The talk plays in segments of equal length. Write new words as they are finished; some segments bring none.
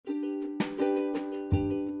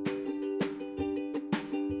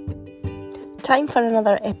time for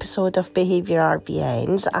another episode of Behaviour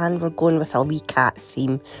RVNs, and we're going with a wee cat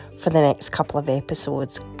theme for the next couple of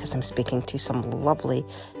episodes because I'm speaking to some lovely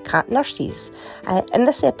cat nurses. In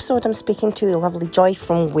this episode, I'm speaking to lovely Joy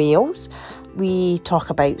from Wales. We talk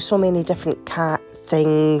about so many different cat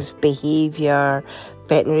things, behaviour,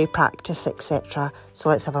 veterinary practice, etc. So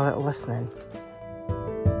let's have a little listening.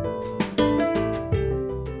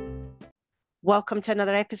 Welcome to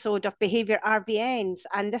another episode of Behaviour RVNs,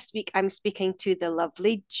 and this week I'm speaking to the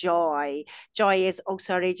lovely Joy. Joy is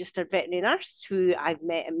also a registered veterinary nurse who I've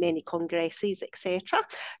met at many congresses, etc.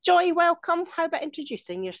 Joy, welcome. How about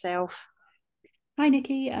introducing yourself? Hi,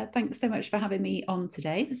 Nikki. Thanks so much for having me on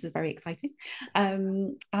today. This is very exciting. I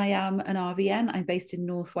am an RVN. I'm based in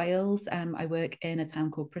North Wales. I work in a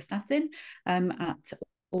town called Prestatyn at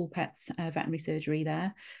All Pets Veterinary Surgery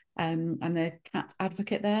there. I'm the cat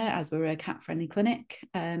advocate there, as we're a cat-friendly clinic.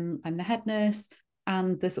 I'm the head nurse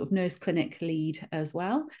and the sort of nurse clinic lead as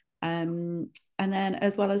well. And then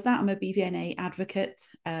as well as that, I'm a BVNA advocate.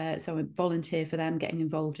 So I volunteer for them, getting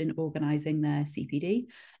involved in organising their CPD.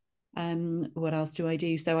 What else do I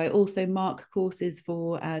do? So I also mark courses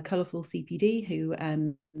for Colourful CPD,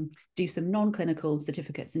 who do some non-clinical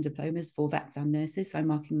certificates and diplomas for vets and nurses. So I'm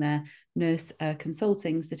marking their nurse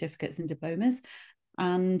consulting certificates and diplomas.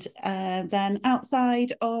 And then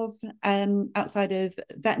outside of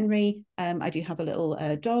veterinary, I do have a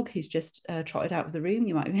little dog who's just trotted out of the room.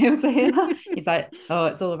 You might be able to hear that. He's like, oh,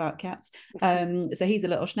 it's all about cats. So he's a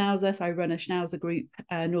little schnauzer. So I run a schnauzer group,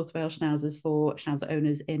 North Wales schnauzers for schnauzer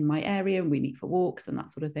owners in my area, and we meet for walks and that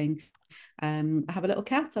sort of thing. I have a little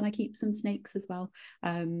cat and I keep some snakes as well.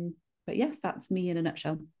 But yes, that's me in a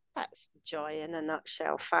nutshell. That's Joy in a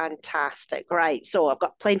nutshell. Fantastic. Right. So I've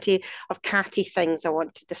got plenty of catty things I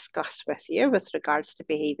want to discuss with you with regards to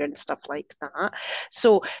behaviour and stuff like that.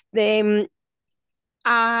 So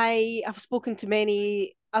I have spoken to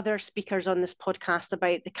many other speakers on this podcast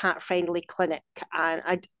about the cat friendly clinic,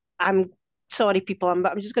 and I'm sorry, people,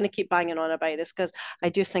 but I'm just going to keep banging on about this because I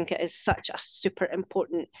do think it is such a super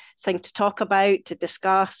important thing to talk about, to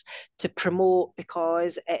discuss, to promote,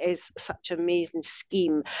 because it is such an amazing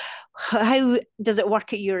scheme. How does it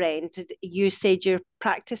work at your end? You said your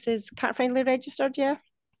practice is cat friendly registered, yeah?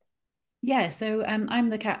 Yeah, so I'm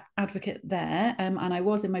the cat advocate there, and I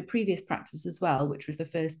was in my previous practice as well, which was the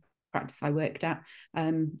first practice I worked at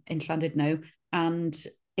in Llandudno. And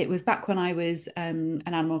it was back when I was an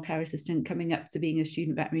animal care assistant coming up to being a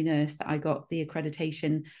student veterinary nurse that I got the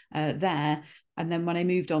accreditation there. And then when I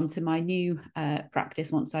moved on to my new practice,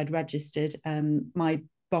 once I'd registered, my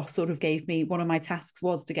boss sort of gave me, one of my tasks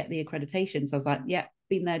was to get the accreditation. So I was like, yeah,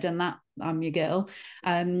 been there, done that. I'm your girl.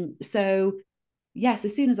 So yes,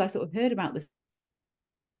 as soon as I sort of heard about this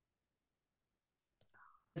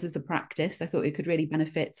as a practice, I thought it could really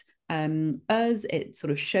benefit us. It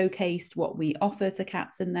sort of showcased what we offer to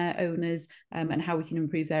cats and their owners, and how we can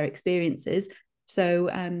improve their experiences. So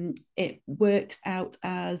it works out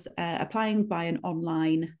as applying by an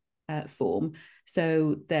online form.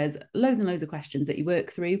 So there's loads and loads of questions that you work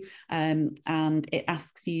through, and it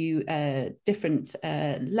asks you different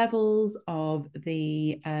levels of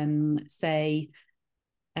the, say,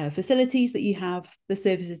 facilities that you have, the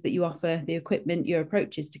services that you offer, the equipment, your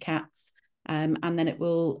approaches to cats, and then it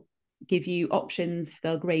will give you options.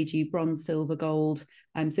 They'll grade you bronze, silver, gold.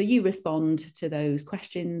 So you respond to those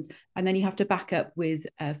questions, and then you have to back up with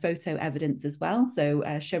photo evidence as well. So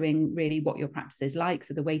showing really what your practice is like,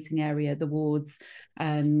 so the waiting area, the wards,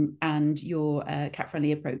 and your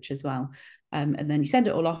cat-friendly approach as well. And then you send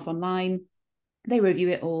it all off online. They review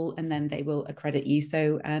it all, and then they will accredit you.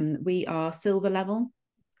 So we are silver level.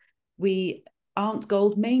 We aren't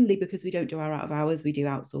gold mainly because we don't do our out of hours. We do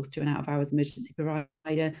outsource to an out of hours emergency provider.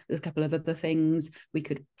 There's a couple of other things we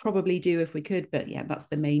could probably do if we could, but yeah, that's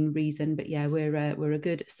the main reason. But yeah, we're a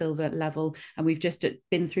good silver level, and we've just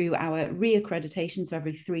been through our reaccreditation. So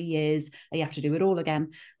every 3 years, you have to do it all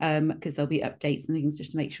again, because there'll be updates and things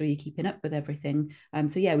just to make sure you're keeping up with everything.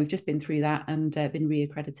 So yeah, we've just been through that and been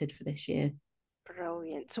reaccredited for this year.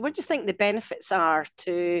 Brilliant. So what do you think the benefits are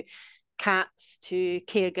to cats, to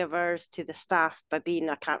caregivers, to the staff by being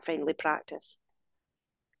a cat friendly practice?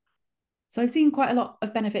 So I've seen quite a lot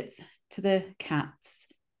of benefits to the cats,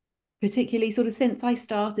 particularly sort of since I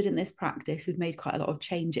started in this practice. We've made quite a lot of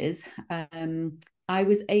changes. I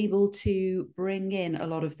was able to bring in a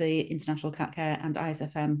lot of the International Cat Care and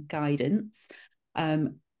ISFM guidance.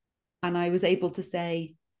 And I was able to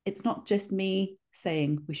say, it's not just me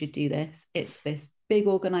saying we should do this. It's this big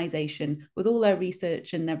organization with all their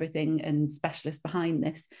research and everything and specialists behind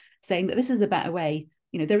this saying that this is a better way.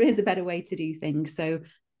 There is a better way to do things. So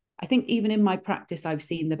I think even in my practice, I've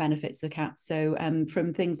seen the benefits of cats. So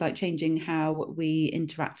from things like changing how we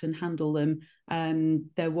interact and handle them,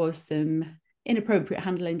 there was some inappropriate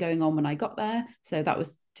handling going on when I got there. So that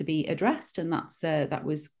was to be addressed, and that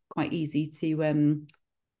was quite easy to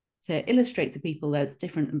illustrate to people there's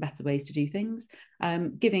different and better ways to do things.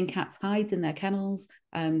 Giving cats hides in their kennels,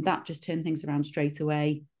 that just turned things around straight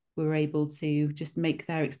away. We were able to just make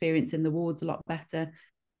their experience in the wards a lot better.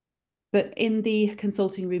 But in the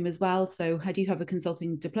consulting room as well, so I do have a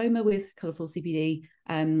consulting diploma with Colourful CPD,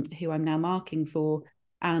 who I'm now marking for.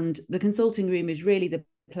 And the consulting room is really the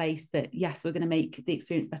place that, yes, we're going to make the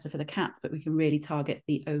experience better for the cats, but we can really target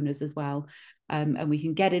the owners as well. And we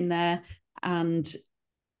can get in there and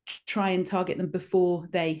try and target them before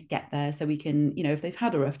they get there. So we can, if they've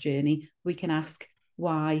had a rough journey, we can ask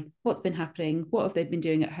why, what's been happening, what have they been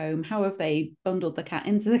doing at home, how have they bundled the cat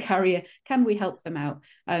into the carrier, can we help them out?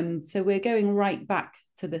 So we're going right back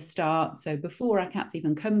to the start. So before our cats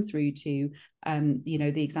even come through to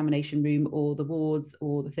the examination room or the wards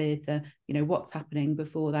or the theatre, what's happening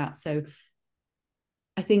before that. So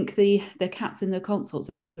I think the cats in the consults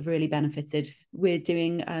have really benefited. We're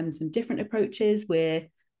doing some different approaches. We're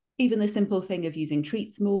even the simple thing of using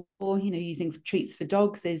treats more, using treats for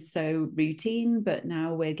dogs is so routine, but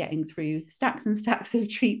now we're getting through stacks and stacks of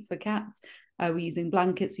treats for cats. We're using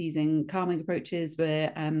blankets, we're using calming approaches.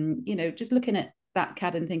 We're, just looking at that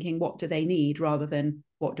cat and thinking, what do they need, rather than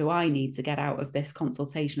what do I need to get out of this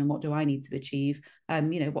consultation and what do I need to achieve?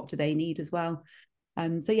 What do they need as well?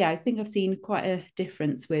 So yeah, I think I've seen quite a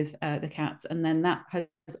difference with the cats, and then that has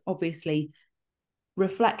obviously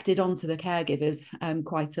reflected onto the caregivers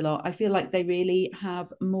quite a lot. I feel like they really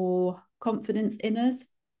have more confidence in us,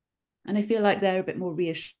 and I feel like they're a bit more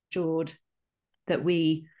reassured that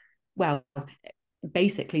we,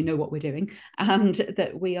 basically know what we're doing, and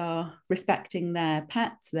that we are respecting their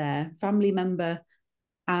pet, their family member,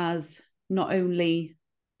 as not only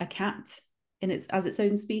a cat as its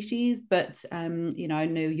own species, but I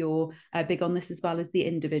know you're big on this as well as the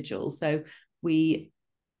individual. So we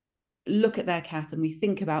look at their cat and we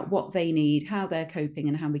think about what they need, how they're coping,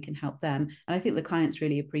 and how we can help them. And I think the clients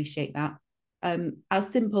really appreciate that. As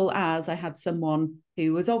simple as I had someone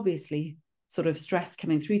who was obviously sort of stressed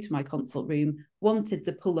coming through to my consult room, wanted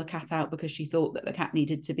to pull the cat out because she thought that the cat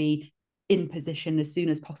needed to be in position as soon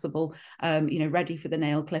as possible, ready for the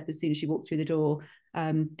nail clip as soon as she walked through the door.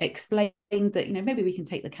 Explained that, maybe we can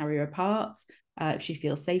take the carrier apart if she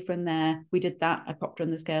feels safer in there. We did that. I popped her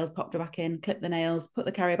on the scales, popped her back in, clipped the nails, put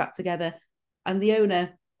the carrier back together. And the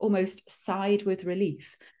owner almost sighed with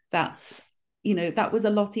relief that, that was a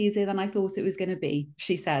lot easier than I thought it was going to be,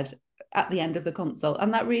 she said at the end of the consult.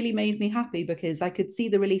 And that really made me happy, because I could see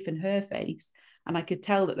the relief in her face, and I could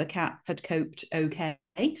tell that the cat had coped okay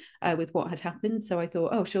with what had happened. So I thought,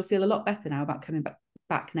 oh, she'll feel a lot better now about coming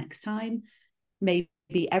back next time. Maybe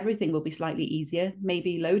everything will be slightly easier.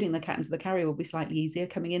 Maybe loading the cat into the carrier will be slightly easier.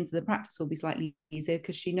 Coming into the practice will be slightly easier,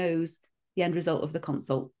 because she knows the end result of the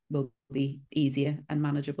consult will be easier and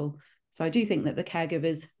manageable. So I do think that the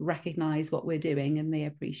caregivers recognise what we're doing and they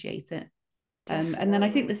appreciate it. And then I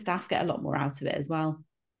think the staff get a lot more out of it as well.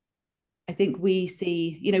 I think we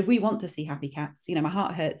see, we want to see happy cats. My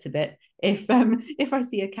heart hurts a bit if I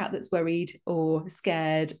see a cat that's worried or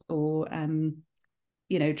scared or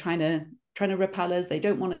trying to repel us. They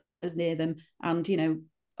don't want us near them, and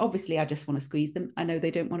obviously I just want to squeeze them. I know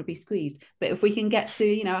they don't want to be squeezed, but if we can get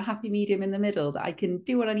to a happy medium in the middle, that I can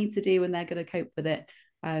do what I need to do and they're going to cope with it,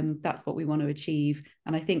 that's what we want to achieve.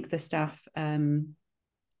 And I think the staff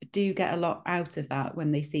do get a lot out of that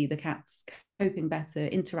when they see the cats coping better,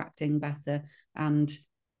 interacting better, and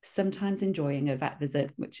sometimes enjoying a vet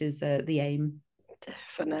visit, which is the aim.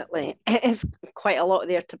 Definitely. It is quite a lot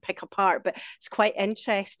there to pick apart, but it's quite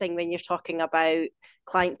interesting when you're talking about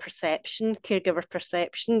client perception, caregiver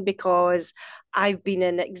perception, because I've been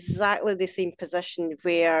in exactly the same position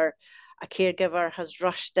where a caregiver has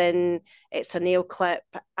rushed in, it's a nail clip,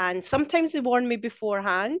 and sometimes they warn me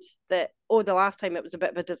beforehand that, oh, the last time it was a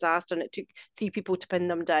bit of a disaster and it took 3 people to pin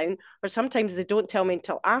them down. Or sometimes they don't tell me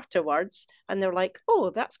until afterwards, and they're like,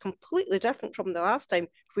 oh, that's completely different from the last time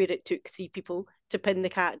where it took 3 people to pin the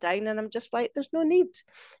cat down. And I'm just like, there's no need.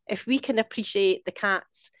 If we can appreciate the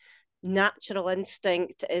cat's natural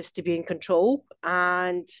instinct is to be in control,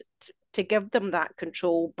 and to give them that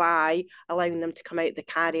control by allowing them to come out the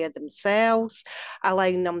carrier themselves,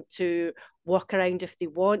 allowing them to walk around if they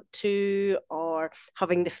want to, or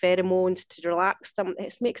having the pheromones to relax them.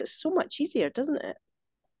 It makes it so much easier, doesn't it?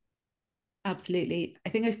 Absolutely. I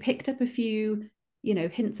think I've picked up a few,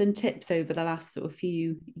 hints and tips over the last sort of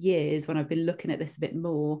few years when I've been looking at this a bit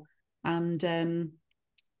more. And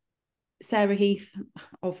Sarah Heath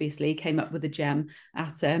obviously came up with a gem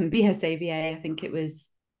at BSAVA. I think it was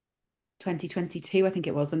 2022, I think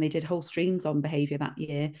it was, when they did whole streams on behaviour that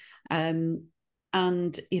year.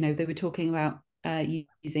 And, you know, they were talking about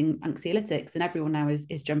using anxiolytics, and everyone now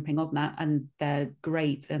is jumping on that, and they're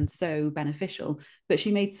great and so beneficial. But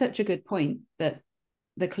she made such a good point that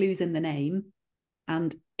the clue's in the name.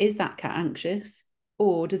 And is that cat anxious?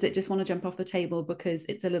 Or does it just want to jump off the table because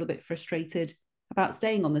it's a little bit frustrated about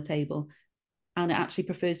staying on the table? And it actually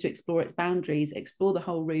prefers to explore its boundaries, explore the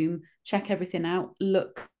whole room, check everything out,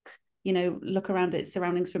 look around its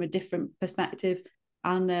surroundings from a different perspective.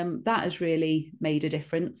 And that has really made a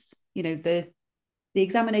difference. You know, the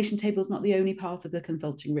examination table is not the only part of the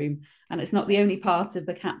consulting room, and it's not the only part of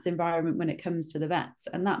the cat's environment when it comes to the vets.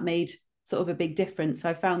 And that made sort of a big difference. So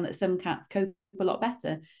I found that some cats cope a lot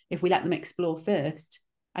better if we let them explore first.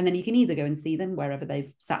 And then you can either go and see them wherever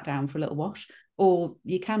they've sat down for a little wash, or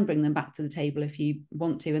you can bring them back to the table if you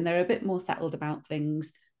want to. And they're a bit more settled about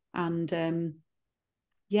things. And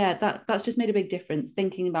yeah, that's just made a big difference,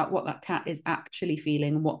 thinking about what that cat is actually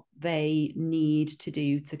feeling and what they need to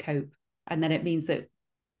do to cope. And then it means that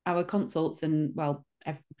our consults and, well,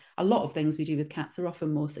 a lot of things we do with cats are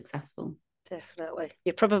often more successful. Definitely.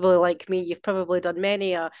 You're probably like me. You've probably done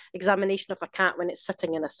many a examination of a cat when it's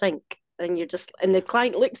sitting in a sink, and the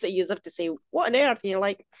client looks at you as if to say, "What on earth?" And you're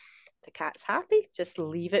like, "The cat's happy. Just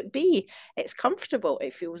leave it be. It's comfortable.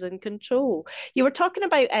 It feels in control." You were talking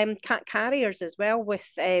about cat carriers as well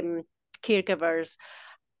with caregivers.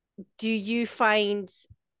 Do you find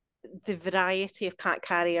the variety of cat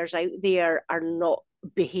carriers out there are not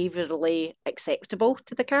behaviourally acceptable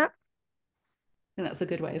to the cat? And that's a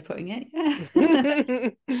good way of putting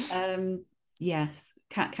it. Yeah. Yes,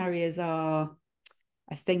 cat carriers are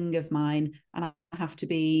a thing of mine, and I have to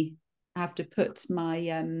put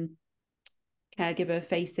my caregiver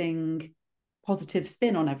facing positive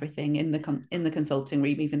spin on everything in the consulting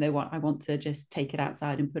room, even though I want to just take it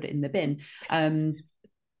outside and put it in the bin.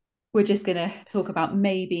 We're just going to talk about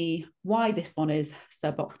maybe why this one is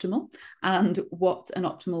suboptimal and what an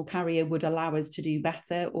optimal carrier would allow us to do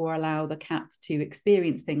better or allow the cat to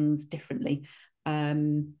experience things differently.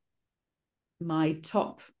 My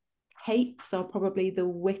top hates are probably the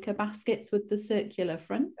wicker baskets with the circular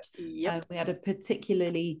front. Yep. We had a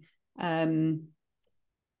particularly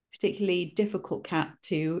difficult cat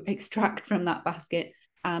to extract from that basket,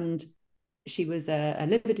 and she was a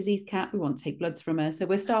liver disease cat. We want to take bloods from her, so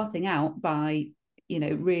we're starting out by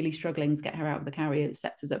really struggling to get her out of the carrier. It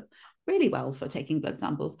sets us up really well for taking blood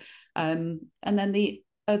samples, and then the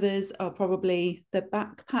others are probably the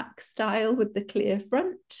backpack style with the clear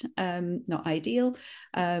front. Not ideal.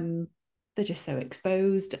 They're just so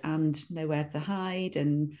exposed and nowhere to hide,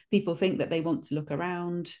 and people think that they want to look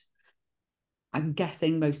around. I'm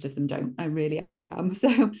guessing most of them don't. I really am.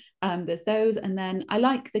 So there's those. And then I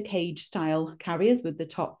like the cage style carriers with the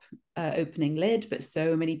top opening lid, but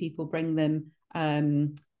so many people bring them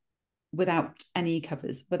without any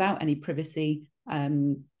covers, without any privacy.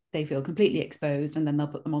 They feel completely exposed, and then they'll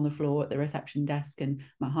put them on the floor at the reception desk, and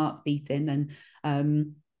my heart's beating, and I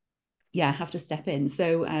have to step in.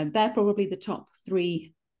 So they're probably the top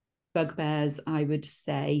 3 bugbears, I would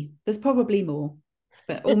say. There's probably more.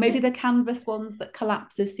 Or maybe the canvas ones that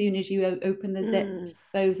collapse as soon as you open the zip,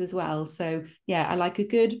 those as well. So yeah, I like a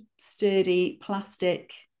good sturdy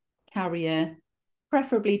plastic carrier,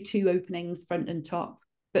 preferably 2 openings, front and top,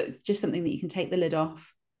 but it's just something that you can take the lid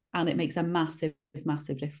off, and it makes a massive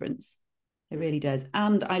difference. It really does.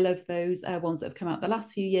 And I love those ones that have come out the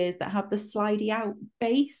last few years that have the slidey out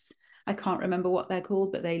base. I can't remember what they're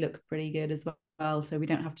called, but they look pretty good as well. So we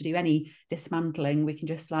don't have to do any dismantling. We can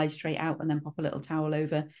just slide straight out and then pop a little towel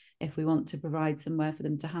over if we want to provide somewhere for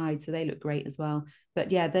them to hide. So they look great as well. But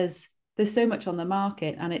yeah, there's so much on the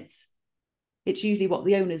market, and it's usually what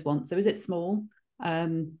the owners want. So is it small?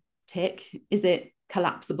 Tick. Is it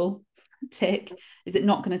collapsible? Tick. Is it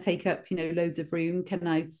not going to take up loads of room? Can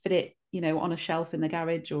I fit it on a shelf in the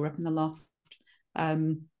garage or up in the loft?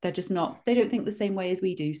 They're just not, they don't think the same way as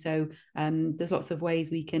we do. So there's lots of ways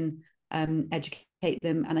we can educate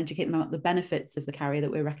them about the benefits of the carrier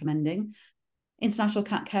that we're recommending. International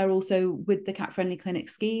Cat Care also, with the Cat Friendly Clinic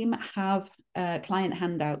scheme, have client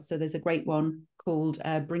handouts. So there's a great one called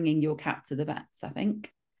Bringing Your Cat to the Vets, I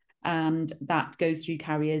think. And that goes through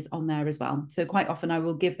carriers on there as well. So quite often I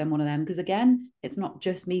will give them one of them, because again, it's not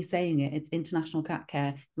just me saying it, it's International Cat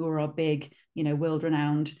Care, who are a big,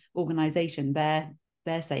 world-renowned organization. They're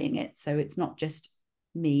saying it. So it's not just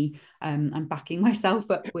me. I'm backing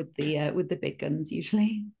myself up with the big guns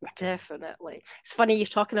usually. Definitely. It's funny you're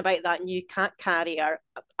talking about that new cat carrier.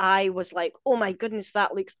 I was like, oh my goodness,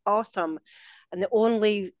 that looks awesome. And the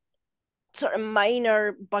only sort of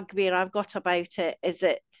minor bugbear I've got about it is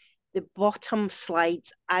that the bottom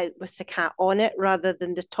slides out with the cat on it rather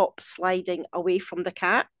than the top sliding away from the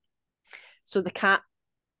cat. So the cat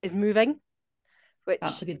is moving,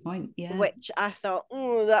 That's which a good point. Yeah. which I thought,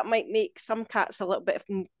 oh, that might make some cats a little bit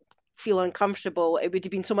feel uncomfortable. It would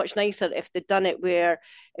have been so much nicer if they'd done it where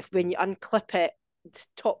if when you unclip it, the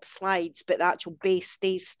top slides, but the actual base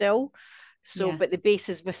stays still. So, but the Yes. base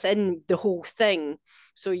is within the whole thing.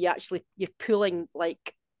 So you're pulling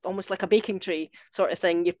like almost like a baking tray sort of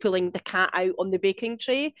thing. You're pulling the cat out on the baking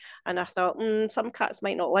tray. And I thought, some cats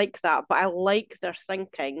might not like that, but I like their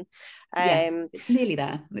thinking. Yes. Um, It's nearly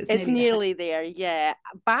there. It's it's nearly there. nearly there, yeah.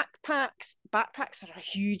 Backpacks are a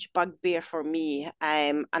huge bugbear for me,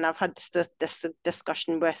 and I've had this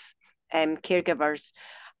discussion with caregivers,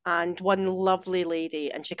 and one lovely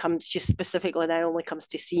lady, and she specifically now only comes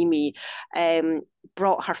to see me,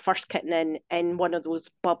 brought her first kitten in one of those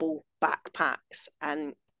bubble backpacks,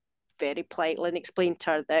 and very politely and explained to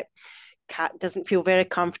her that cat doesn't feel very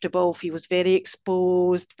comfortable, feels very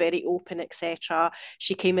exposed, very open, etc.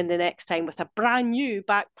 She came in the next time with a brand new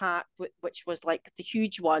backpack, which was like the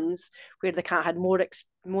huge ones where the cat had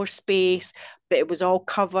more space, but it was all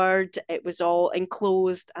covered, it was all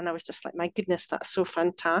enclosed, and I was just like, my goodness, that's so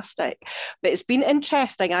fantastic. But it's been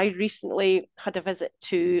interesting. I recently had a visit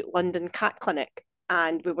to London Cat Clinic,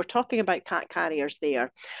 and we were talking about cat carriers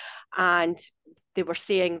there, and they were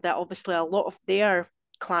saying that obviously a lot of their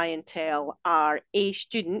clientele are A,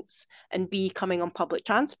 students, and B, coming on public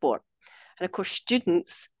transport. And of course,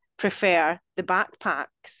 students prefer the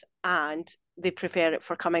backpacks and they prefer it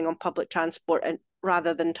for coming on public transport and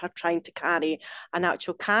rather than trying to carry an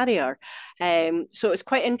actual carrier. So it's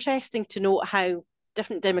quite interesting to note how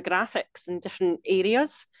different demographics and different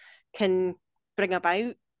areas can bring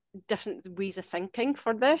about different ways of thinking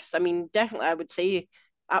for this. I mean, definitely, I would say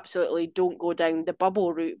absolutely don't go down the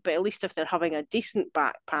bubble route, but at least if they're having a decent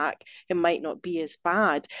backpack, it might not be as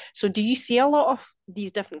bad. So do you see a lot of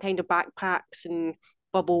these different kind of backpacks and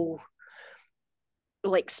bubble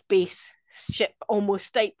like spaceship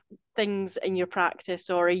almost type things in your practice,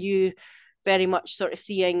 or are you very much sort of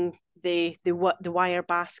seeing the wire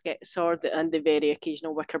baskets or and the very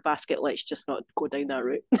occasional wicker basket? Let's just not go down that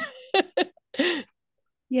route.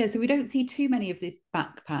 Yeah, so we don't see too many of the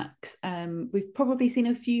backpacks. We've probably seen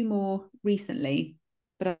a few more recently,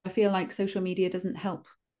 but I feel like social media doesn't help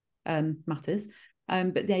matters.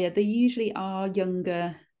 But they usually are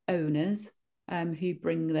younger owners who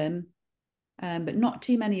bring them, but not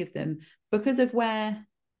too many of them because of where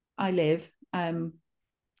I live. On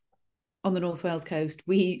the North Wales coast,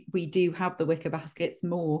 we do have the wicker baskets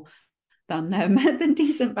more than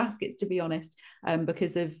decent baskets, to be honest,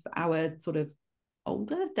 because of our sort of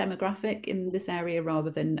older demographic in this area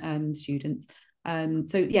rather than students.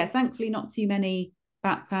 So yeah, thankfully not too many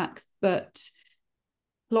backpacks, but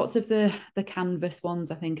lots of the canvas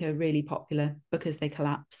ones I think are really popular because they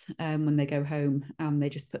collapse when they go home, and they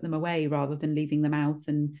just put them away rather than leaving them out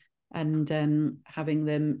and having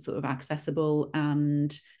them sort of accessible,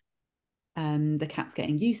 and the cat's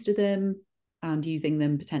getting used to them and using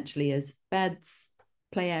them potentially as beds,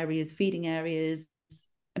 play areas, feeding areas,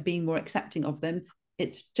 and being more accepting of them.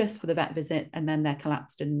 It's just for the vet visit, and then they're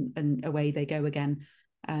collapsed and away they go again.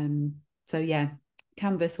 So yeah,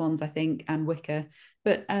 canvas ones I think, and wicker.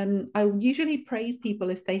 But I'll usually praise people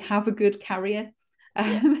if they have a good carrier.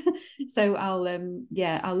 Yeah. So I'll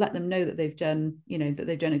I'll let them know that they've done that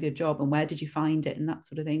they've done a good job, and where did you find it and that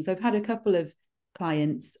sort of thing. So I've had a couple of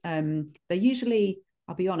clients. They're usually,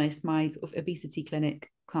 I'll be honest, my sort of obesity clinic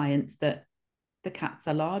clients that the cats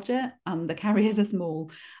are larger and the carriers are small.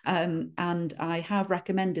 And I have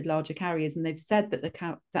recommended larger carriers, and they've said that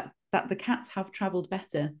the cats have travelled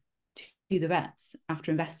better to the vets after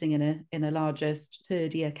investing in a larger,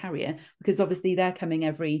 sturdier carrier, because obviously they're coming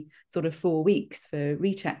every sort of 4 weeks for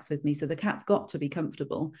rechecks with me. So the cat's got to be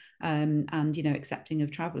comfortable and accepting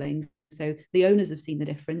of travelling. So the owners have seen the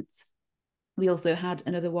difference. We also had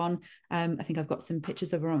another one. I think I've got some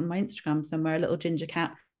pictures of her on my Instagram somewhere, a little ginger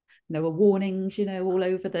cat. There were warnings, all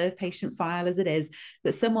over the patient file as it is,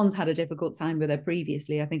 that someone's had a difficult time with her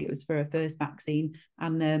previously. I think it was for her first vaccine,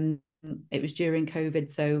 and it was during COVID.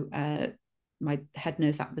 So my head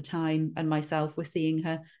nurse at the time and myself were seeing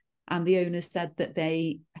her, and the owners said that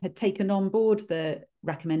they had taken on board the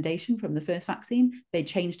recommendation from the first vaccine. They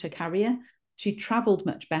changed her carrier. She travelled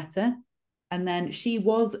much better. And then she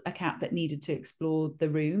was a cat that needed to explore the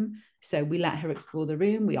room. So we let her explore the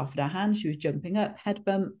room. We offered her hand. She was jumping up, head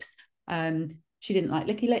bumps. She didn't like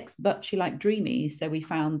licky licks, but she liked dreamies. So we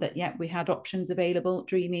found that, yeah, we had options available,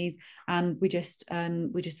 dreamies, and we just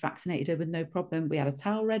vaccinated her with no problem. We had a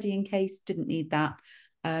towel ready in case, didn't need that.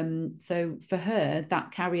 So for her,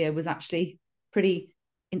 that carrier was actually pretty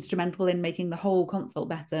instrumental in making the whole consult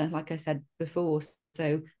better, like I said before.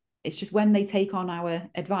 So it's just when they take on our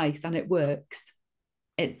advice and it works,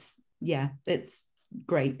 it's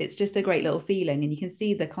great. It's just a great little feeling. And you can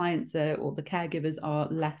see the clients or the caregivers are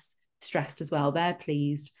less stressed as well. They're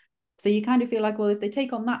pleased. So you kind of feel like, well, if they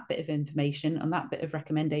take on that bit of information and that bit of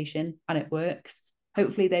recommendation and it works,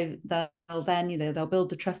 hopefully they'll then, they'll build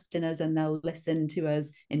the trust in us and they'll listen to us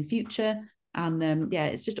in future. And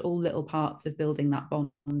it's just all little parts of building that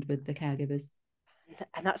bond with the caregivers.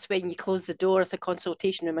 And that's when you close the door of the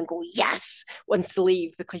consultation room and go, yes, once they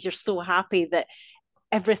leave, because you're so happy that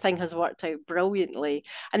everything has worked out brilliantly.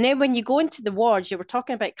 And then when you go into the wards, you were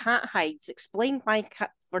talking about cat hides. Explain why,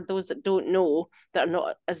 for those that don't know, that are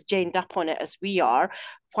not as genned up on it as we are,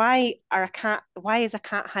 why is a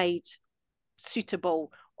cat hide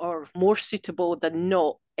suitable or more suitable than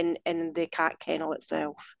not in the cat kennel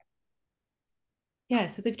itself? Yeah,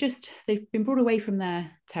 so they've been brought away from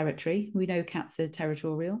their territory. We know cats are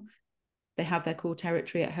territorial. They have their core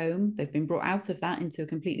territory at home. They've been brought out of that into a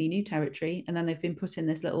completely new territory, and then they've been put in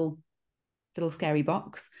this little scary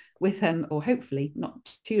box with or hopefully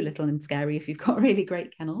not too little and scary if you've got really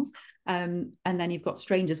great kennels. And then you've got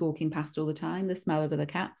strangers walking past all the time, the smell of other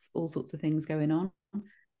cats, all sorts of things going on.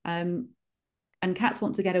 And cats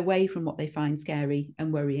want to get away from what they find scary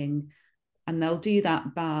and worrying, and they'll do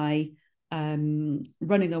that by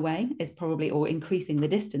running away is probably, or increasing the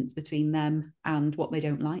distance between them and what they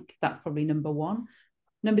don't like. That's probably number one.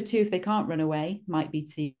 Number two, if they can't run away, might be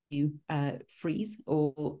to freeze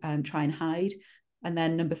or try and hide. And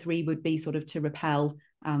then number three would be sort of to repel,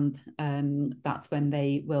 and that's when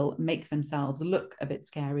they will make themselves look a bit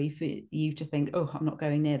scary for you to think, oh, I'm not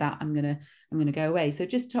going near that. I'm gonna go away. So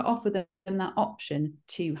just to offer them that option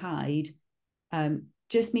to hide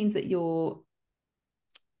just means that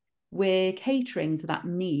we're catering to that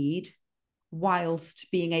need whilst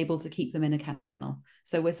being able to keep them in a kennel.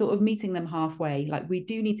 So we're sort of meeting them halfway. Like, we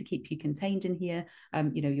do need to keep you contained in here.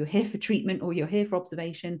 You're here for treatment or you're here for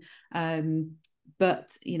observation.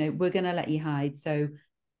 But, we're going to let you hide. So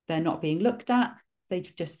they're not being looked at. They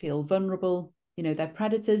just feel vulnerable. They're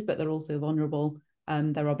predators, but they're also vulnerable.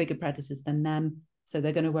 There are bigger predators than them. So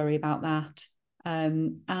they're going to worry about that.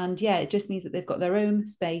 It just means that they've got their own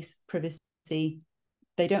space, privacy.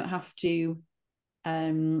 They don't have to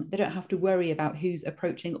worry about who's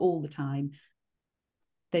approaching all the time.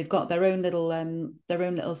 They've got their own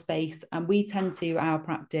little space, and we tend to, our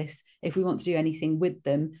practice, if we want to do anything with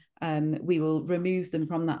them, we will remove them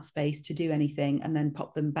from that space to do anything and then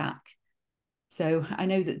pop them back. So I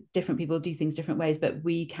know that different people do things different ways, but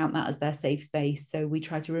we count that as their safe space. So we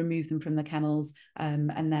try to remove them from the kennels,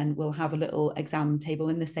 and then we'll have a little exam table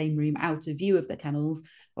in the same room out of view of the kennels,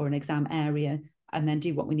 or an exam area, and then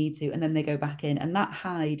do what we need to, and then they go back in. And that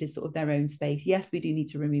hide is sort of their own space. Yes, we do need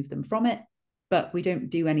to remove them from it, but we don't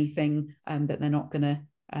do anything that they're not going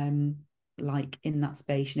to like in that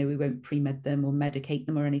space. We won't pre-med them or medicate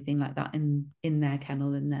them or anything like that in their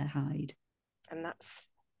kennel, in their hide. And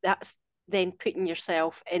that's then putting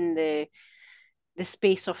yourself in the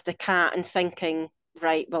space of the cat and thinking,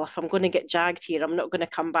 right, well, if I'm going to get jagged here, I'm not going to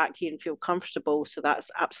come back here and feel comfortable. So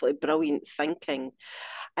that's absolutely brilliant thinking.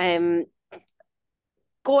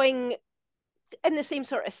 Going in the same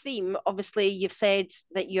sort of theme, obviously, you've said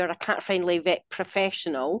that you're a cat-friendly vet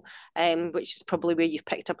professional, which is probably where you've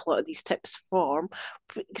picked up a lot of these tips from.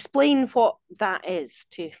 Explain what that is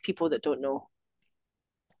to people that don't know.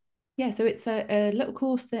 Yeah, so it's a little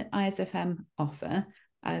course that ISFM offer.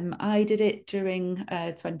 I did it during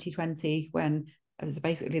 2020, when it was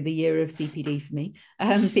basically the year of CPD for me,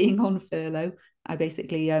 being on furlough. I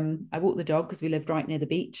basically I walked the dog because we lived right near the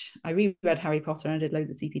beach. I reread Harry Potter and I did loads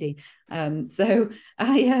of CPD. So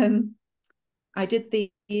I did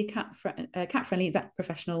the cat-friendly vet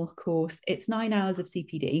professional course. It's 9 hours of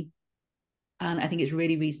CPD, and I think it's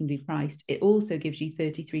really reasonably priced. It also gives you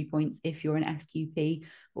 33 points if you're an SQP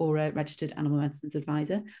or a registered animal medicines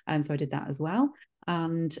advisor. So I did that as well.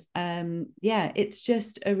 And it's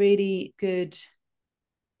just a really good,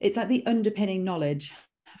 it's like the underpinning knowledge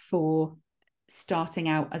for starting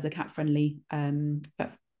out as a cat-friendly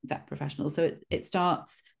vet professional. So it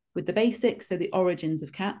starts with the basics, so the origins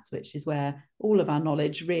of cats, which is where all of our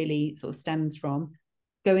knowledge really sort of stems from,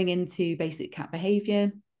 going into basic cat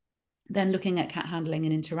behavior, then looking at cat handling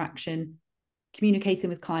and interaction, communicating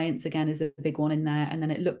with clients, again, is a big one in there. And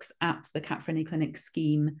then it looks at the cat friendly clinic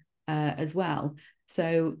scheme as well.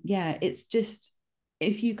 So yeah, it's just,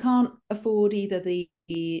 if you can't afford either the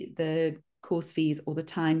course fees or the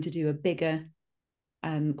time to do a bigger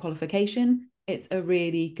qualification, it's a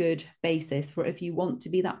really good basis for if you want to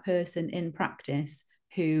be that person in practice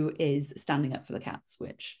who is standing up for the cats,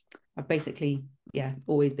 which I've basically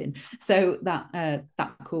always been. So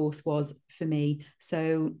that course was for me.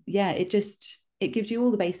 So yeah, it gives you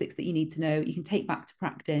all the basics that you need to know. You can take back to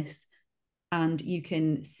practice, and you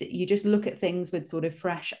just look at things with sort of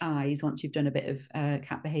fresh eyes once you've done a bit of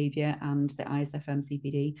cat behaviour and the ISFM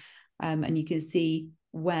CPD, and you can see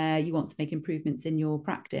where you want to make improvements in your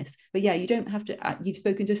practice. But yeah, you don't have to. You've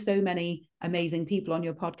spoken to so many amazing people on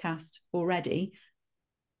your podcast already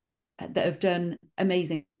that have done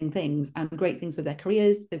amazing things and great things with their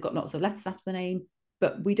careers. They've got lots of letters after the name,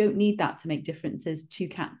 but we don't need that to make differences to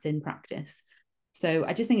cats in practice. So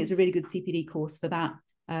I just think it's a really good CPD course for that.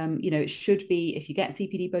 It should be, if you get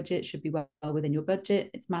CPD budget, it should be well within your budget.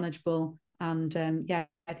 It's manageable. And I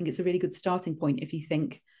think it's a really good starting point if you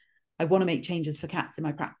think, I want to make changes for cats in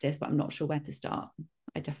my practice, but I'm not sure where to start.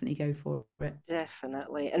 I definitely go for it.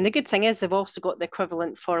 Definitely. And the good thing is they've also got the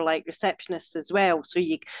equivalent for like receptionists as well. So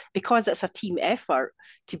because it's a team effort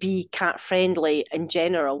to be cat friendly in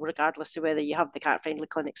general, regardless of whether you have the cat friendly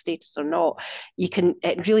clinic status or not,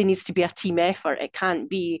 it really needs to be a team effort. It can't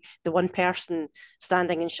be the one person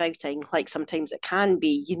standing and shouting like sometimes it can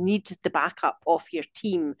be. You need the backup of your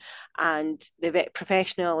team, and the vet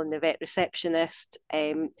professional and the vet receptionist,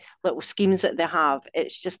 little schemes that they have.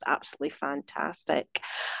 It's just absolutely fantastic.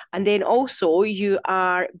 And then also you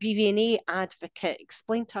are BVNA advocate.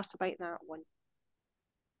 Explain to us about that one.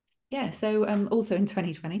 Yeah, so also in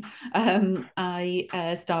 2020,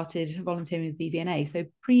 I started volunteering with BVNA. So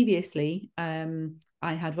previously,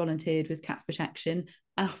 I had volunteered with Cats Protection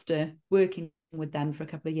after working with them for a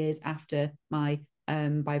couple of years after my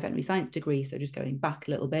bioveterinary science degree. So just going back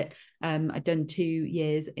a little bit, I'd done 2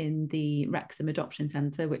 years in the Wrexham Adoption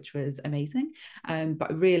Centre, which was amazing.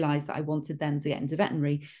 But I realised that I wanted then to get into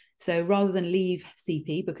veterinary. So rather than leave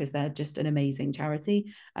CP, because they're just an amazing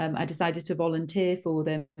charity, I decided to volunteer for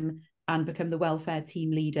them and become the welfare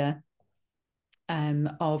team leader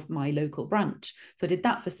of my local branch. So I did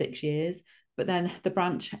that for 6 years. But then the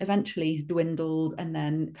branch eventually dwindled, and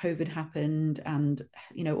then COVID happened, and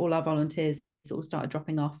all our volunteers sort of started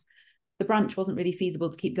dropping off. The branch wasn't really feasible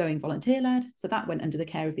to keep going volunteer-led, so that went under the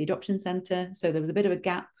care of the adoption centre. So there was a bit of a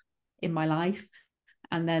gap in my life.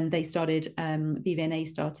 And then BVNA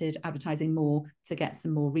started advertising more to get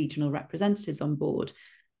some more regional representatives on board.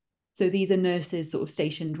 So these are nurses sort of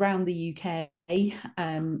stationed around the UK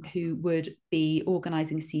who would be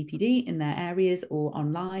organising CPD in their areas or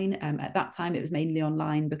online. At that time, it was mainly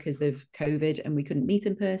online because of COVID and we couldn't meet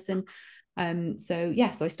in person. So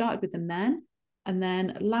I started with them then. And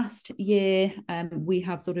then last year, we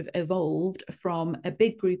have sort of evolved from a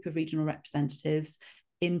big group of regional representatives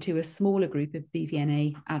into a smaller group of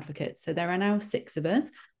BVNA advocates. So there are now 6 of us.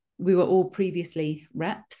 We were all previously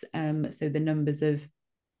reps, so the numbers have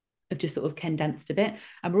just sort of condensed a bit,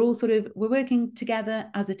 and we're working together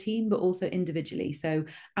as a team but also individually. So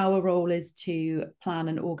our role is to plan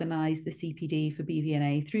and organise the CPD for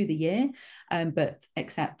BVNA through the year, but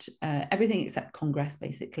everything except Congress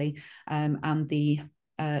basically, and the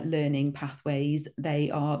learning pathways.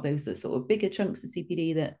 Those are sort of bigger chunks of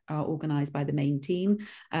CPD that are organised by the main team,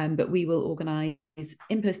 but we will organise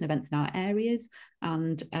in-person events in our areas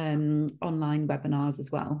and online webinars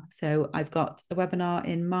as well. So I've got a webinar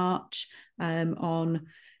in March on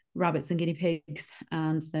rabbits and guinea pigs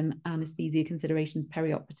and some anaesthesia considerations,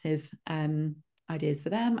 perioperative ideas for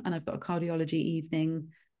them. And I've got a cardiology evening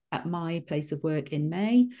at my place of work in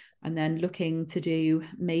May, and then looking to do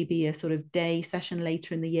maybe a sort of day session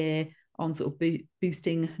later in the year on sort of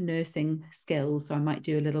boosting nursing skills. So I might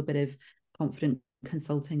do a little bit of confident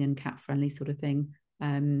consulting and cat friendly sort of thing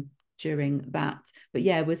during that. But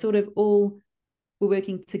yeah, we're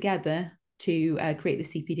working together to create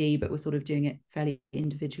the CPD, but we're sort of doing it fairly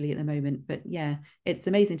individually at the moment. But yeah, it's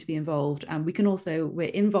amazing to be involved. And we're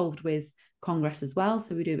involved with Congress as well.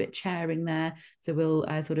 So we do a bit chairing there. So we'll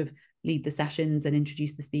sort of lead the sessions and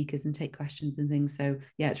introduce the speakers and take questions and things. So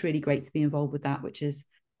yeah, it's really great to be involved with that, which is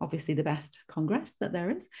obviously the best Congress that there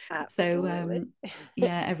is. Absolutely. So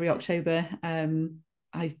every October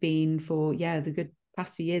I've been for the good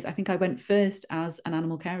past few years. I think I went first as an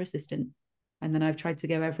animal care assistant, and then I've tried to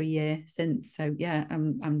go every year since. So yeah,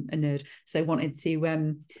 I'm a nerd. So wanted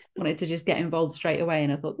to just get involved straight away,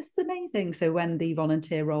 and I thought this is amazing. So when the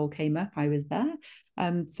volunteer role came up, I was there.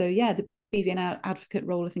 So yeah, the BVN advocate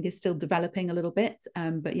role, I think, is still developing a little bit.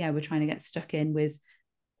 But yeah, we're trying to get stuck in with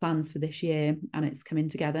plans for this year, and it's coming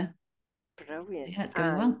together. So Brilliant. yeah, it's going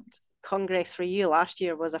And well. Congress for you last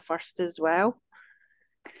year was a first as well.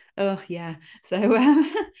 Oh yeah. So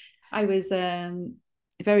I was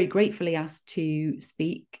very gratefully asked to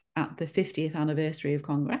speak at the 50th anniversary of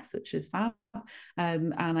Congress, which was fab.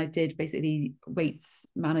 And I did basically weight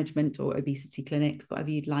management or obesity clinics, whatever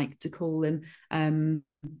you'd like to call them,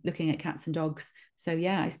 looking at cats and dogs. So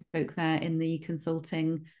yeah, I spoke there in the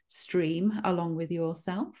consulting stream along with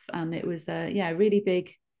yourself, and it was a really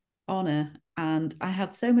big honor. And I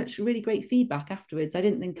had so much really great feedback afterwards. I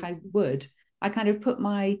didn't think I would. I kind of put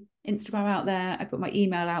my Instagram out there. I put my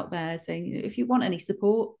email out there saying, if you want any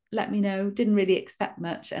support, let me know. Didn't really expect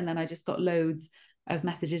much. And then I just got loads of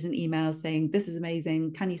messages and emails saying, this is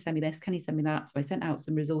amazing. Can you send me this? Can you send me that? So I sent out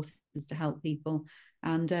some resources to help people.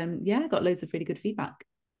 And I got loads of really good feedback.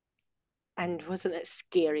 And wasn't it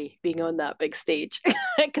scary being on that big stage?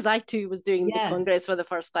 Because I too was doing the Yeah. Congress for the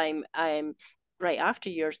first time right after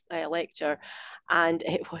your lecture, and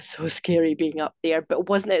it was so scary being up there. But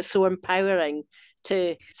wasn't it so empowering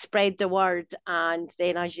to spread the word? And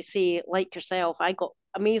then, as you say, like yourself, I got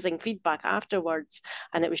amazing feedback afterwards,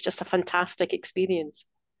 and it was just a fantastic experience.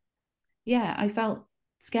 Yeah, I felt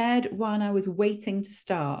scared when I was waiting to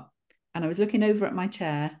start. And I was looking over at my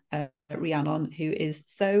chair, Rhiannon, who is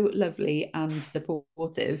so lovely and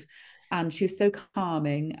supportive. And she was so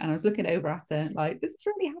calming. And I was looking over at her like, this is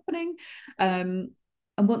really happening. And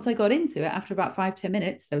once I got into it, after about 5-10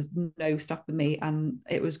 minutes, there was no stopping me. And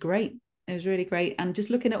it was great. It was really great. And just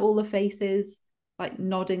looking at all the faces, like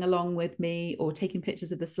nodding along with me or taking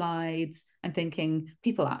pictures of the slides and thinking,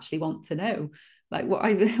 people actually want to know like what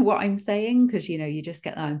I'm saying, because you just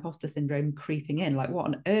get that imposter syndrome creeping in. Like, what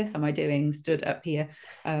on earth am I doing stood up here?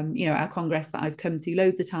 Our Congress that I've come to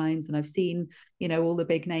loads of times and I've seen, all the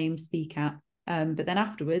big names speak at. But then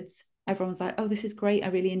afterwards, everyone's like, oh, this is great. I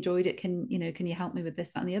really enjoyed it. Can you help me with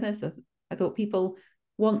this, that, and the other? So I thought people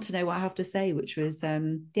want to know what I have to say, which was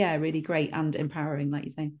really great and empowering, like you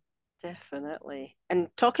say. Definitely. And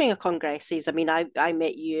talking of congresses, I mean, I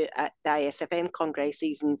met you at the ISFM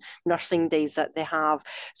congresses and nursing days that they have.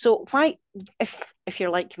 So why, if you're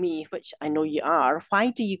like me, which I know you are, why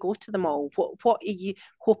do you go to them all? What are you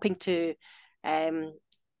hoping to um,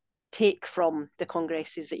 take from the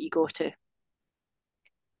congresses that you go to?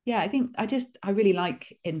 Yeah, I think I really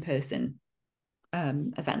like in-person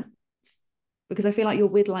events because I feel like you're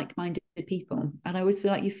with like-minded people, and I always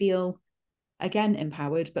feel like you feel again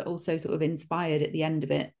empowered but also sort of inspired at the end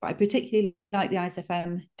of it. But I particularly like the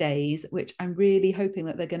ISFM days, which I'm really hoping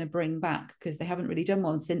that they're going to bring back, because they haven't really done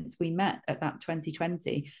one since we met at that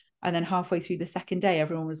 2020. And then halfway through the second day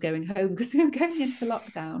everyone was going home because we were going into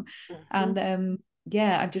lockdown. Mm-hmm. And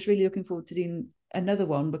I'm just really looking forward to doing another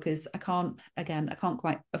one, because I can't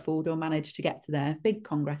quite afford or manage to get to their big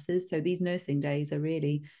congresses, so these nursing days are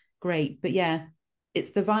really great. But yeah,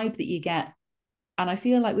 it's the vibe that you get. And I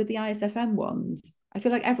feel like with the ISFM ones, I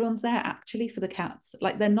feel like everyone's there actually for the cats.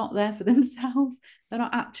 Like, they're not there for themselves. They're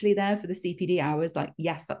not actually there for the CPD hours. Like,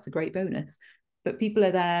 yes, that's a great bonus. But people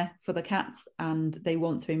are there for the cats, and they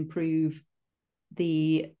want to improve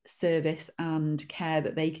the service and care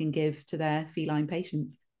that they can give to their feline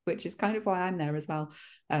patients, which is kind of why I'm there as well.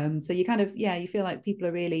 So you kind of, you feel like people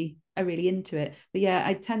are really into it. But yeah,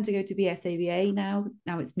 I tend to go to BSAVA now.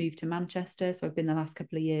 Now it's moved to Manchester, so I've been the last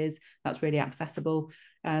couple of years. That's really accessible.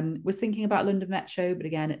 Was thinking about London Metro, but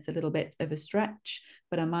again, it's a little bit of a stretch.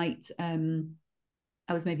 But I might.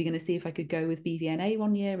 I was maybe going to see if I could go with BVNA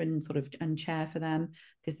one year and sort of and chair for them,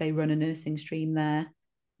 because they run a nursing stream there.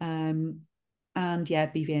 And yeah,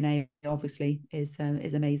 BVNA obviously is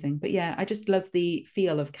amazing. But yeah, I just love the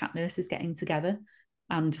feel of cat nurses getting together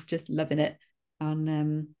and just loving it.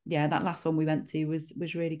 And that last one we went to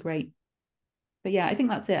was really great. But yeah, I think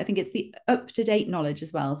that's it. I think it's the up to date knowledge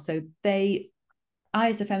as well. So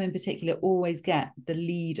ISFM in particular always get the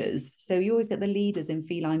leaders. So you always get the leaders in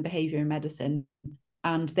feline behavior and medicine,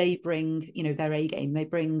 and they bring their A game. They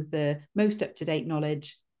bring the most up to date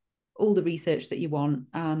knowledge, all the research that you want.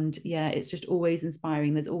 And yeah, it's just always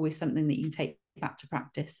inspiring. There's always something that you can take back to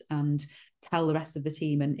practice and tell the rest of the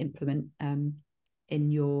team and implement in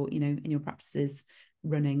your practices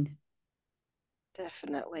running.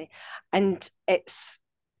 Definitely. And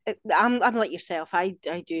I'm like yourself. I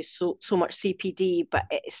do so much CPD, but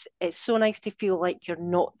it's so nice to feel like you're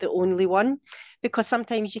not the only one, because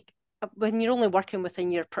sometimes when you're only working within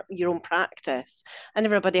your own practice, and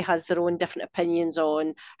everybody has their own different opinions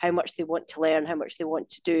on how much they want to learn, how much they want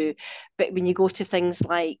to do. But when you go to things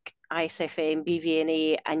like ISFM,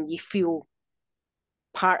 BVNA, and you feel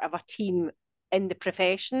part of a team in the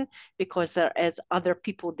profession, because there is other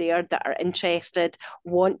people there that are interested,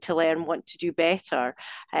 want to learn, want to do better.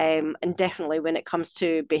 And definitely when it comes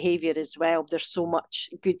to behaviour as well, there's so much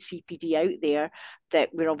good CPD out there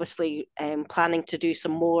that we're obviously planning to do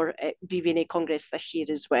some more at BVNA Congress this year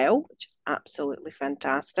as well, which is absolutely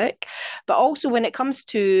fantastic. But also when it comes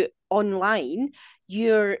to online,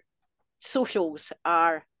 your socials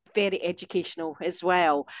are very educational as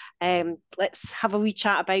well. Let's have a wee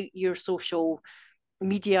chat about your social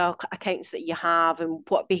media accounts that you have and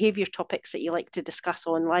what behaviour topics that you like to discuss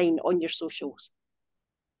online on your socials.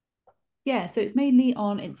 Yeah, so it's mainly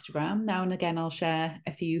on Instagram. Now and again, I'll share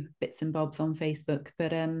a few bits and bobs on Facebook.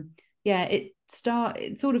 But yeah, it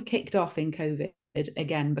sort of kicked off in COVID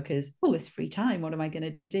again because all this free time, what am I going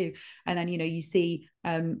to do? And then you see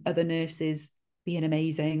other nurses being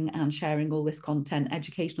amazing and sharing all this content,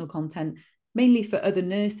 educational content, mainly for other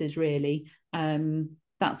nurses. Really,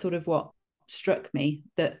 that's sort of what struck me,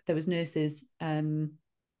 that there was nurses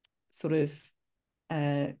sort of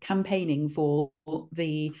campaigning for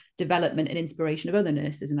the development and inspiration of other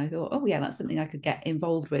nurses. And I thought, oh yeah, that's something I could get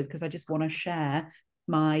involved with, because I just want to share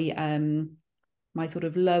my my sort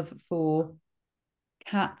of love for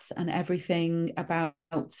cats and everything about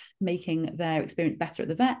making their experience better at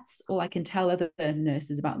the vets. Or I can tell other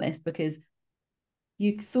nurses about this, because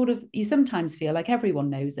you sometimes feel like everyone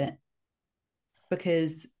knows it,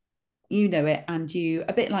 because you know it, and you,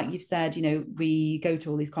 a bit like you've said, we go to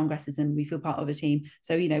all these congresses and we feel part of a team,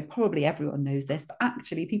 so probably everyone knows this, but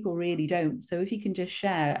actually people really don't. So if you can just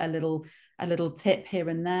share a little tip here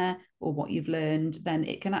and there, or what you've learned, then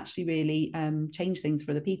it can actually really change things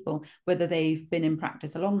for the people, whether they've been in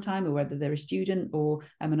practice a long time or whether they're a student or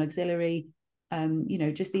an auxiliary.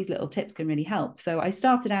 Just these little tips can really help. So I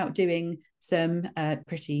started out doing some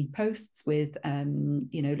pretty posts with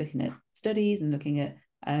looking at studies and looking at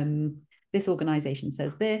this organization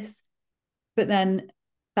says this, but then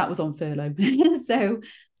that was on furlough. So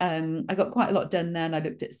I got quite a lot done then. I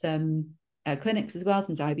looked at some clinics as well,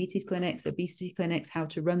 some diabetes clinics, obesity clinics, how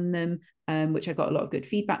to run them, which I got a lot of good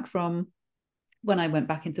feedback from. When I went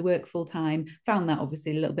back into work full time, found that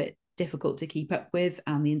obviously a little bit difficult to keep up with,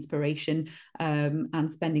 and the inspiration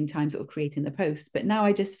and spending time sort of creating the posts. But now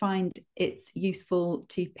I just find it's useful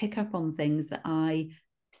to pick up on things that I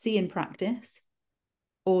see in practice,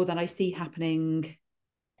 or that I see happening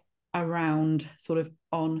around sort of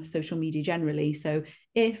on social media generally. So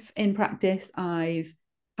if in practice I've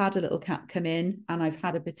had a little cat come in and I've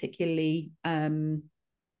had a particularly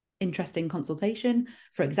interesting consultation,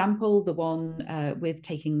 for example, the one with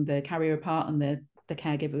taking the carrier apart and the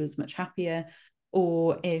caregiver was much happier,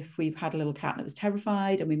 or if we've had a little cat that was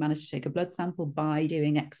terrified and we managed to take a blood sample by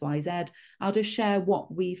doing XYZ, I'll just share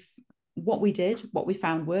what we did, what we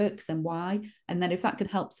found works and why. And then if that can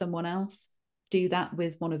help someone else do that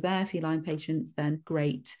with one of their feline patients, then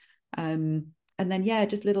great. And then, yeah,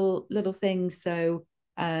 just little things. So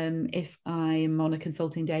if I'm on a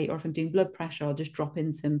consulting date, or if I'm doing blood pressure, I'll just drop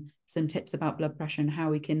in some tips about blood pressure and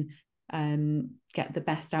how we can get the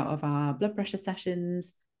best out of our blood pressure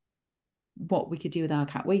sessions, what we could do with our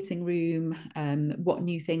cat waiting room, what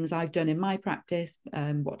new things I've done in my practice,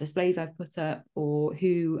 what displays I've put up, or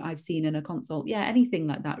who I've seen in a consult. Yeah, anything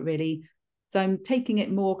like that, really. So I'm taking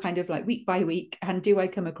it more kind of like week by week, and do I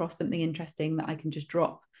come across something interesting that I can just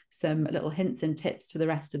drop some little hints and tips to the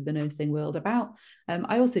rest of the nursing world about.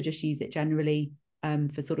 I also just use it generally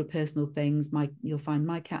for sort of personal things. You'll find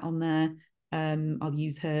my cat on there. I'll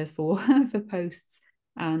use her for for posts,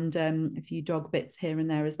 and a few dog bits here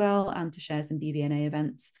and there as well, and to share some BVNA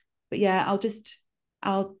events. But yeah,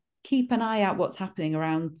 I'll keep an eye out what's happening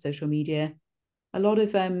around social media. A lot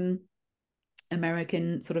of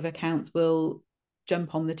American sort of accounts will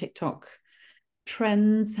jump on the TikTok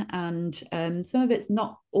trends, and some of it's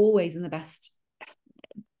not always in the best.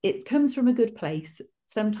 It comes from a good place.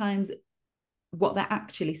 Sometimes what they're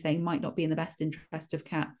actually saying might not be in the best interest of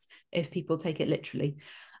cats if people take it literally.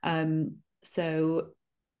 So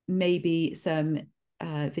maybe some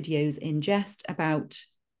videos in jest about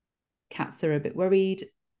cats that are a bit worried,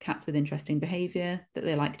 cats with interesting behavior that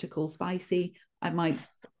they like to call spicy. I might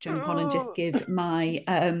jump on and just give my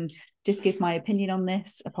opinion on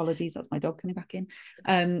this. Apologies, that's my dog coming back in.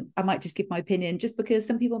 I might just give my opinion, just because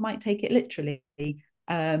some people might take it literally,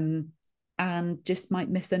 and just might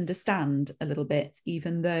misunderstand a little bit,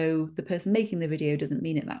 even though the person making the video doesn't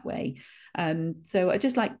mean it that way. So I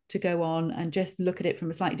just like to go on and just look at it from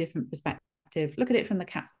a slightly different perspective, look at it from the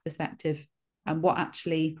cat's perspective, and what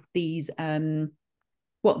actually these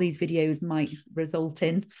videos might result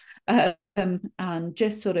in, and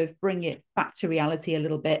just sort of bring it back to reality a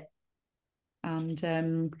little bit.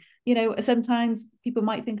 And you know, sometimes people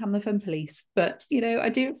might think I'm the fun police, but you know, I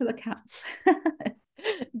do it for the cats.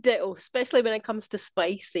 Ditto, especially when it comes to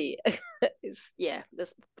spicy. Yeah,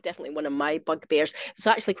 that's definitely one of my bugbears. It's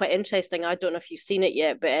actually quite interesting. I don't know if you've seen it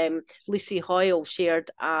yet, but Lucy Hoyle shared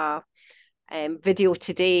a video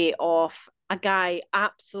today of a guy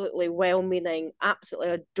absolutely well-meaning, absolutely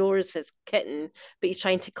adores his kitten, but he's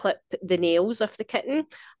trying to clip the nails of the kitten,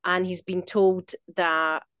 and he's been told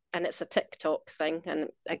that, and it's a TikTok thing. And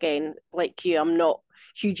again, like you, I'm not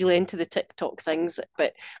hugely into the TikTok things,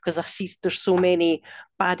 but because I see there's so many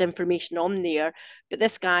bad information on there. But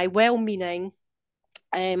this guy, well-meaning,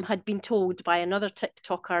 had been told by another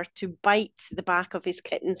TikToker to bite the back of his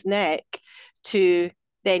kitten's neck to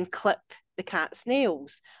then clip the cat's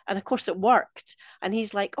nails. And of course, it worked. And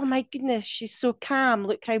he's like, oh my goodness, she's so calm.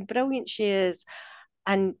 Look how brilliant she is.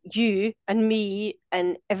 And you and me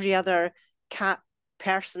and every other cat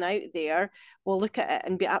person out there will look at it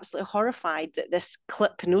and be absolutely horrified that this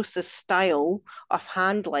clipnosis style of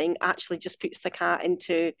handling actually just puts the cat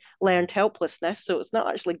into learned helplessness. So it's not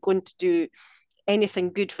actually going to do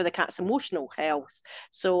anything good for the cat's emotional health.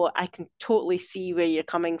 So I can totally see where you're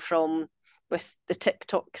coming from with the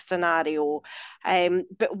TikTok scenario.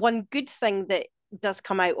 But one good thing that does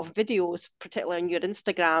come out of videos, particularly on your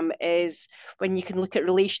Instagram, is when you can look at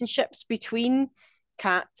relationships between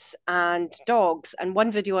cats and dogs. And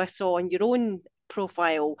one video I saw on your own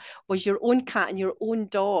profile was your own cat and your own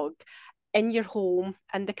dog in your home,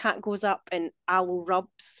 and the cat goes up and aloe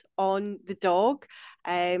rubs on the dog.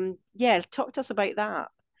 Yeah, talk to us about that.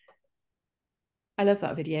 I love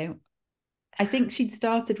that video. I think she'd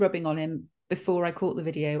started rubbing on him before I caught the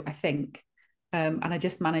video, I think. And I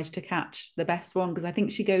just managed to catch the best one because I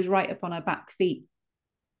think she goes right up on her back feet,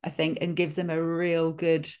 I think, and gives him a real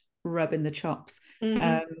good rub in the chops.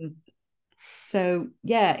 Mm-hmm. So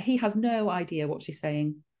yeah, he has no idea what she's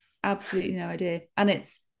saying. Absolutely no idea. And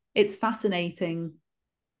it's fascinating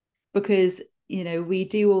because you know we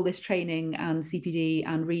do all this training and CPD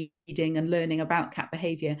and reading and learning about cat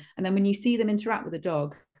behavior, and then when you see them interact with a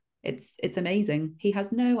dog, it's amazing. He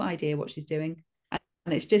has no idea what she's doing,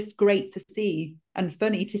 and it's just great to see and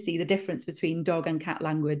funny to see the difference between dog and cat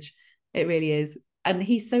language. It really is. And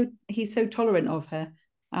he's so tolerant of her.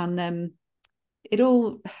 And it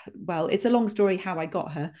all, well, it's a long story how I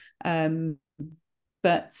got her,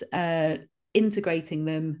 but integrating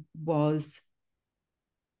them was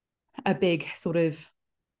a big sort of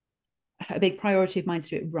a big priority of mine to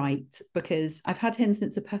do it right, because I've had him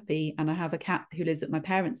since a puppy, and I have a cat who lives at my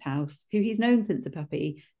parents' house who he's known since a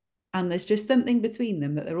puppy, and there's just something between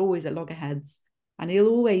them that they're always at loggerheads, and he'll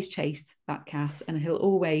always chase that cat and he'll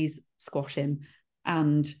always squash him,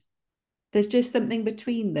 and there's just something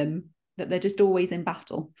between them that they're just always in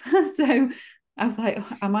battle. So I was like,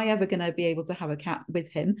 am I ever going to be able to have a cat with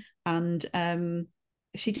him? And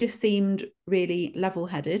she just seemed really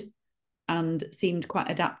level-headed and seemed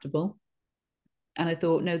quite adaptable, and I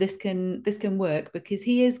thought, no, this can work because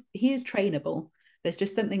he is trainable. There's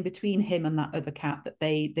just something between him and that other cat that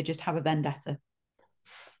they just have a vendetta.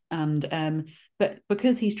 And but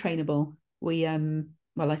because he's trainable, we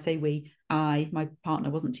well, I say we, my partner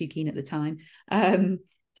wasn't too keen at the time.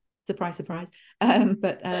 Surprise, surprise.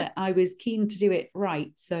 But I was keen to do it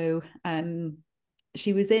right. So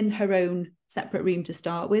she was in her own separate room to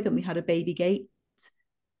start with, and we had a baby gate.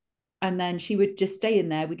 And then she would just stay in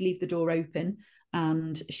there. We'd leave the door open,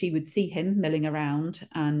 and she would see him milling around,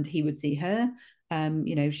 and he would see her.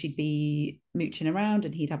 You know, she'd be mooching around,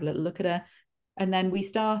 and he'd have a little look at her. And then we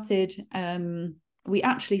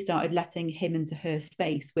actually started letting him into her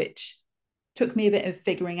space, which took me a bit of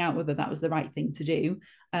figuring out whether that was the right thing to do.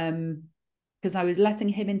 Because I was letting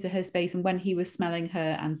him into her space, and when he was smelling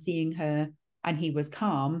her and seeing her and he was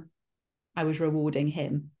calm, I was rewarding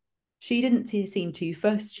him. She didn't seem too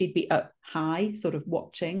fussed. She'd be up high, sort of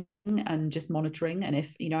watching and just monitoring. And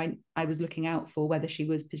if, you know, I was looking out for whether she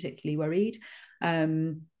was particularly worried.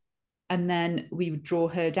 And then we would draw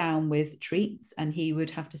her down with treats, and he would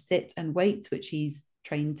have to sit and wait, which he's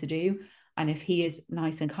trained to do. And if he is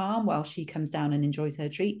nice and calm while she comes down and enjoys her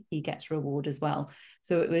treat, he gets reward as well.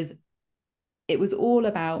 So it was all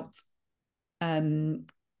about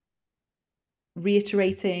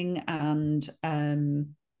reiterating and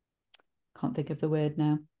can't think of the word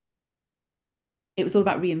now. It was all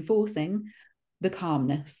about reinforcing the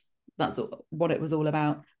calmness. That's what it was all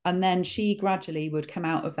about. And then she gradually would come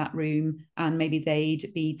out of that room, and maybe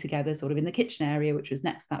they'd be together sort of in the kitchen area, which was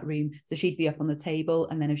next to that room. So she'd be up on the table,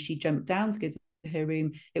 and then if she jumped down to go to her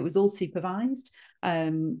room, it was all supervised.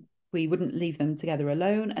 We wouldn't leave them together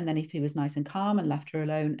alone. And then if he was nice and calm and left her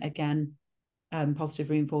alone, again, positive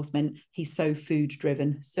reinforcement. He's so food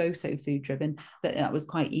driven, so food driven, that was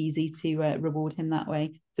quite easy to reward him that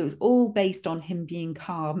way. So it was all based on him being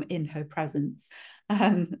calm in her presence.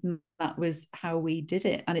 That was how we did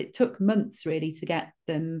it, and it took months really to get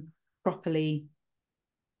them properly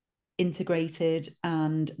integrated,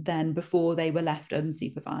 and then before they were left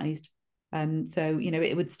unsupervised. So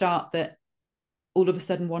it would start that all of a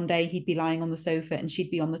sudden one day he'd be lying on the sofa and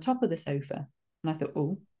she'd be on the top of the sofa, and I thought,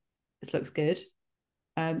 oh, this looks good.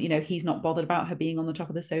 He's not bothered about her being on the top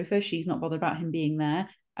of the sofa, she's not bothered about him being there,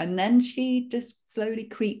 and then she just slowly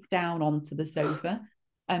creep down onto the sofa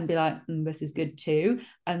and be like, this is good too.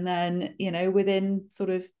 And then within sort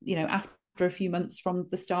of after a few months from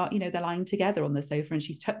the start, they're lying together on the sofa and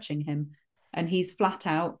she's touching him, and he's flat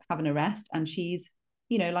out having a rest, and she's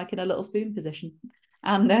like in a little spoon position,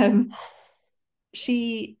 and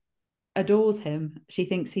she adores him. She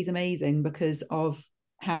thinks he's amazing because of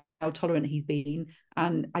how tolerant he's been,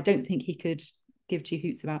 and I don't think he could give two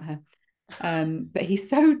hoots about her. But he's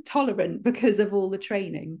so tolerant because of all the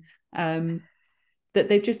training, that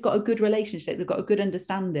they've just got a good relationship. They've got a good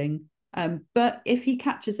understanding. But if he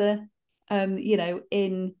catches her,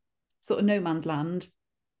 in sort of no man's land,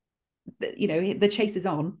 the chase is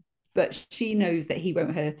on, but she knows that he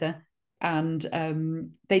won't hurt her, and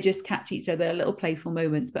they just catch each other, little playful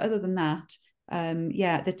moments. But other than that,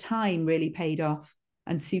 the time really paid off,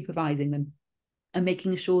 and supervising them and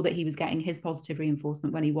making sure that he was getting his positive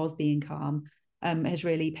reinforcement when he was being calm has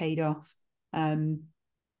really paid off. And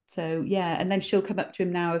then she'll come up to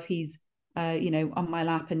him now if he's on my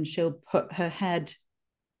lap, and she'll put her head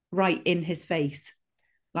right in his face,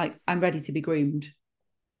 like, I'm ready to be groomed.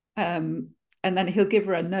 And then he'll give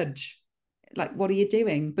her a nudge, like, what are you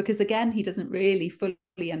doing? Because again, he doesn't really fully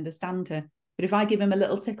understand her, but if I give him a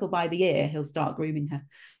little tickle by the ear, he'll start grooming her.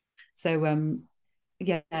 So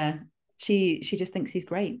she just thinks he's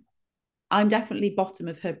great. I'm definitely bottom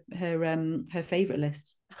of her favorite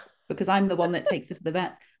list, because I'm the one that takes her to the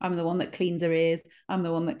vets, I'm the one that cleans her ears, I'm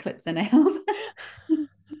the one that clips her nails.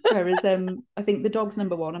 Whereas I think the dog's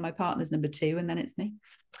number one and my partner's number two, and then it's me.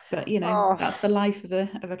 But that's the life of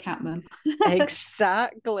a cat mum.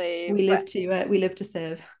 Exactly. We live to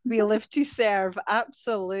serve. We live to serve,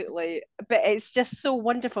 absolutely. But it's just so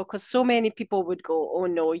wonderful, because so many people would go, oh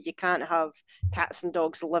no, you can't have cats and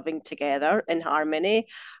dogs living together in harmony.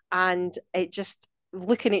 And it just,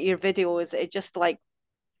 looking at your videos, it just like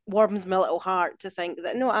warms my little heart to think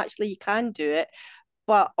that no, actually you can do it.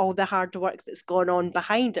 But all the hard work that's gone on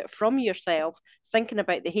behind it from yourself, thinking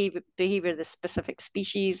about the behavior of the specific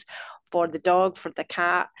species for the dog, for the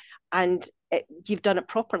cat, and you've done it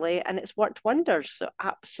properly and it's worked wonders. So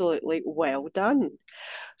absolutely well done.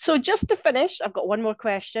 So just to finish, I've got one more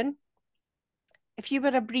question. If you were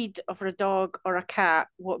a breed of a dog or a cat,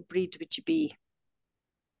 what breed would you be?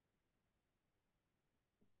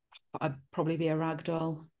 I'd probably be a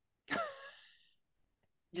ragdoll.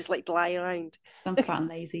 Just like to lie around. I'm fat and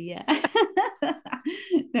lazy, yeah.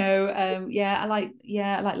 No, I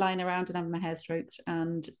like lying around and having my hair stroked,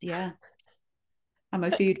 and and my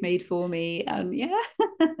food made for me, and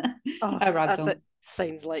a ragdoll.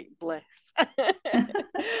 Sounds like bliss.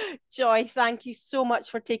 Joy, thank you so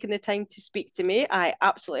much for taking the time to speak to me. I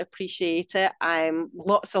absolutely appreciate it. I'm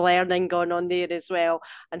lots of learning going on there as well,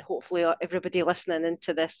 and hopefully everybody listening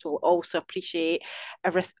into this will also appreciate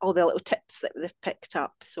all the little tips that they've picked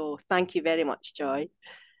up. So thank you very much, Joy.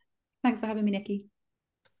 Thanks for having me, Nikki.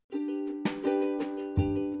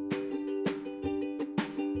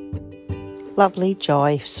 Lovely,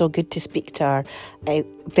 Joy. So good to speak to her.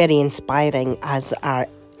 Very inspiring, as are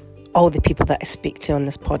all the people that I speak to on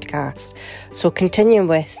this podcast. So continuing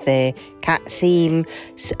with the cat theme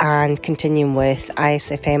and continuing with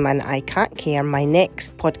ISFM and iCat Care, my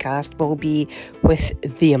next podcast will be with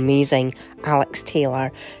the amazing Alex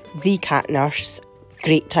Taylor, the cat nurse.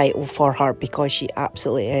 Great title for her because she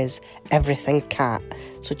absolutely is everything cat.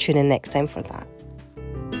 So tune in next time for that.